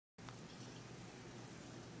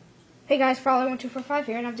Hey guys, Frolly1245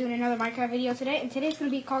 here, and I'm doing another Minecraft video today, and today's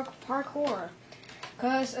going to be called parkour,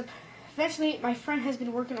 because eventually my friend has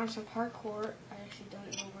been working on some parkour. I actually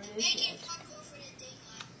don't know where it is yet.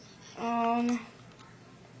 Oh,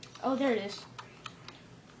 there it is.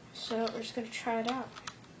 So we're just going to try it out.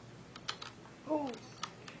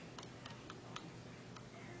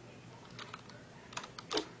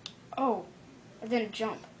 Oh, I didn't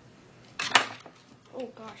jump. Oh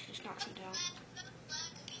gosh, just knocked him down.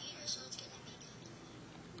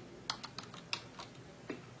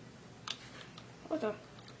 What the?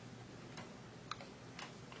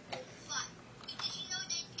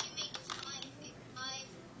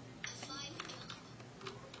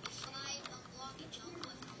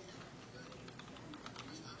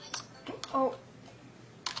 Oh.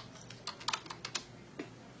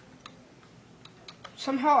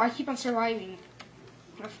 Somehow I keep on surviving.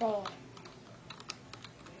 I fall.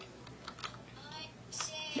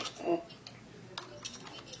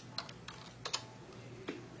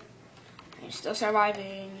 I'm still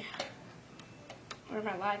surviving. Where am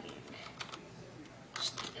I lagging?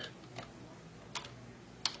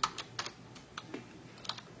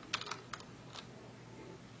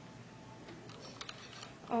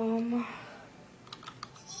 Oh.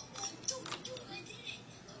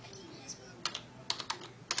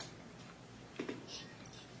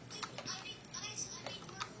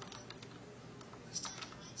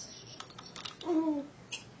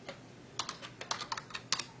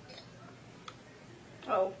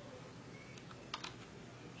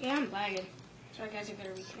 Yeah, I'm lagging. Sorry guys, I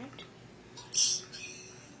better reconnect.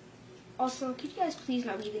 Also, could you guys please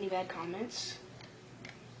not leave any bad comments?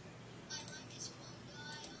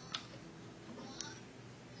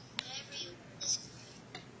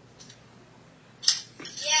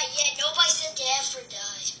 Yeah, nobody said to ever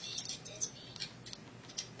die, man. That's me.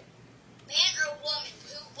 Man or woman,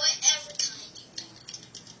 whatever kind you are.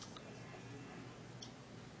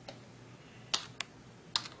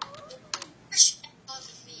 Off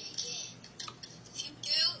of me again. If you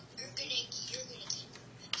do, you're gonna get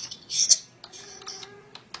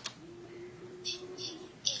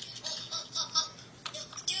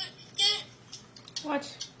Dude. What?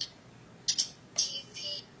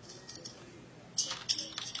 TP.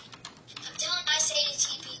 I'm telling I say to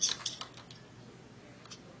TP.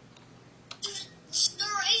 Dude, the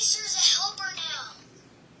racer's a helper now.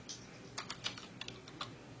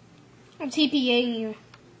 I'm TPAing you.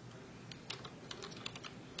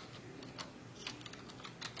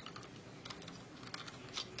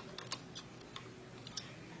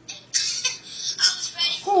 I was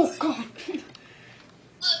ready. Oh god. Look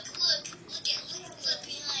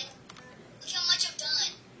behind. Look how much I've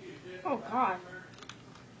done. Oh god.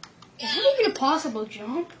 Is that even a possible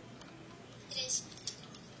jump? It is.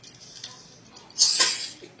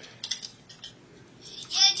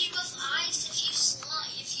 Yeah, dude, with ice, if you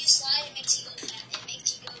slide, it makes you go fast. It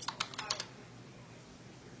makes you go hard.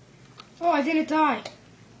 Oh, I didn't die.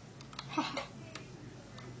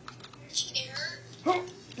 Did you get hurt? Oh,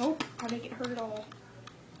 nope, I didn't get hurt at all.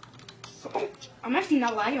 Oh, I'm actually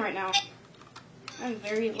not lagging right now. I'm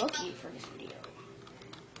very lucky for this video.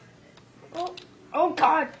 Oh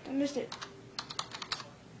god, I missed it.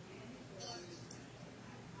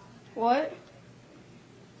 What?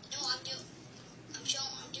 No, I'm doing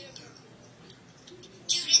parkour.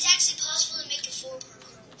 Dude, it's actually possible to make it for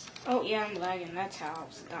parkour. Oh yeah, I'm lagging. That's how I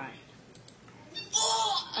was dying.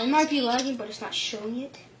 Oh! I might be lagging, but it's not showing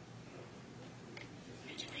it.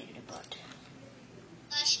 It's a pain in the butt.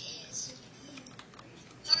 Flash is.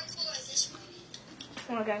 Parkour this way.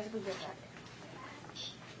 Come on, guys, we'll get back.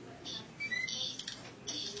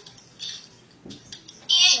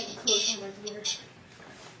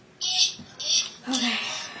 Okay,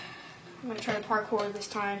 I'm gonna try to parkour this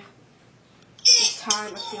time. This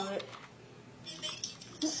time, I feel it.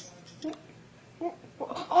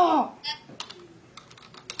 Oh!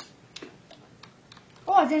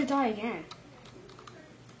 Oh, I didn't die again.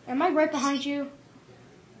 Am I right behind you?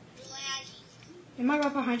 Am I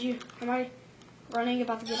right behind you? Am I running,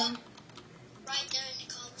 about to get on? Right there in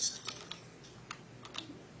the cobblestone.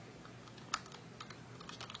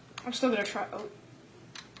 I'm still gonna try. Oh.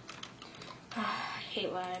 I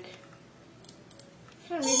hate lag. For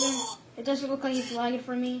some reason, it doesn't look like it's lagging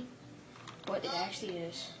for me, but it actually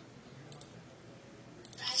is.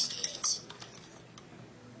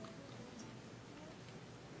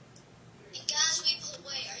 And guys,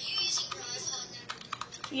 wait, are you using your iPhone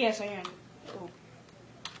now? Yes, I am. Oh.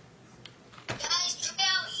 Guys, try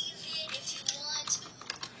out even if you want.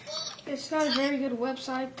 Well, It's not a very good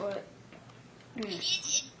website, but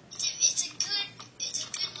it's a good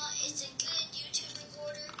YouTube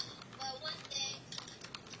recorder, but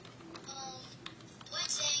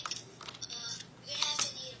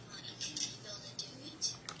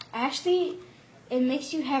actually, it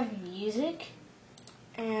makes you have music,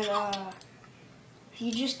 and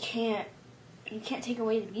you just can't take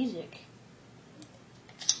away the music.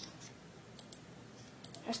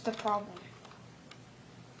 That's the problem.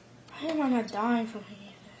 Why am I not dying from any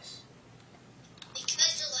of this?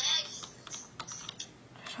 Because you're lagging.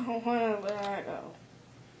 I don't want to let that go.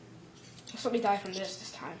 Just let me die from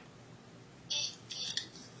this time.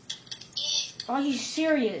 Are you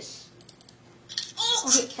serious? Oh!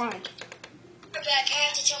 Okay, fine. We're back. I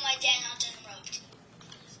have to tell my dad not to interrupt.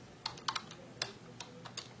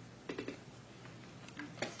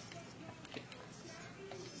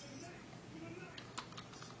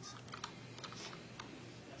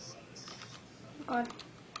 God.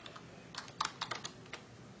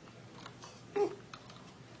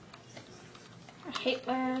 I hate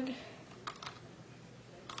lag.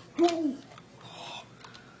 No!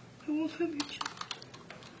 I won't let me jump.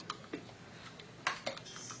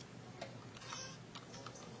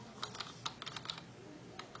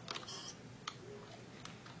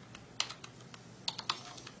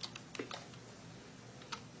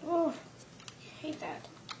 Oh, I hate that.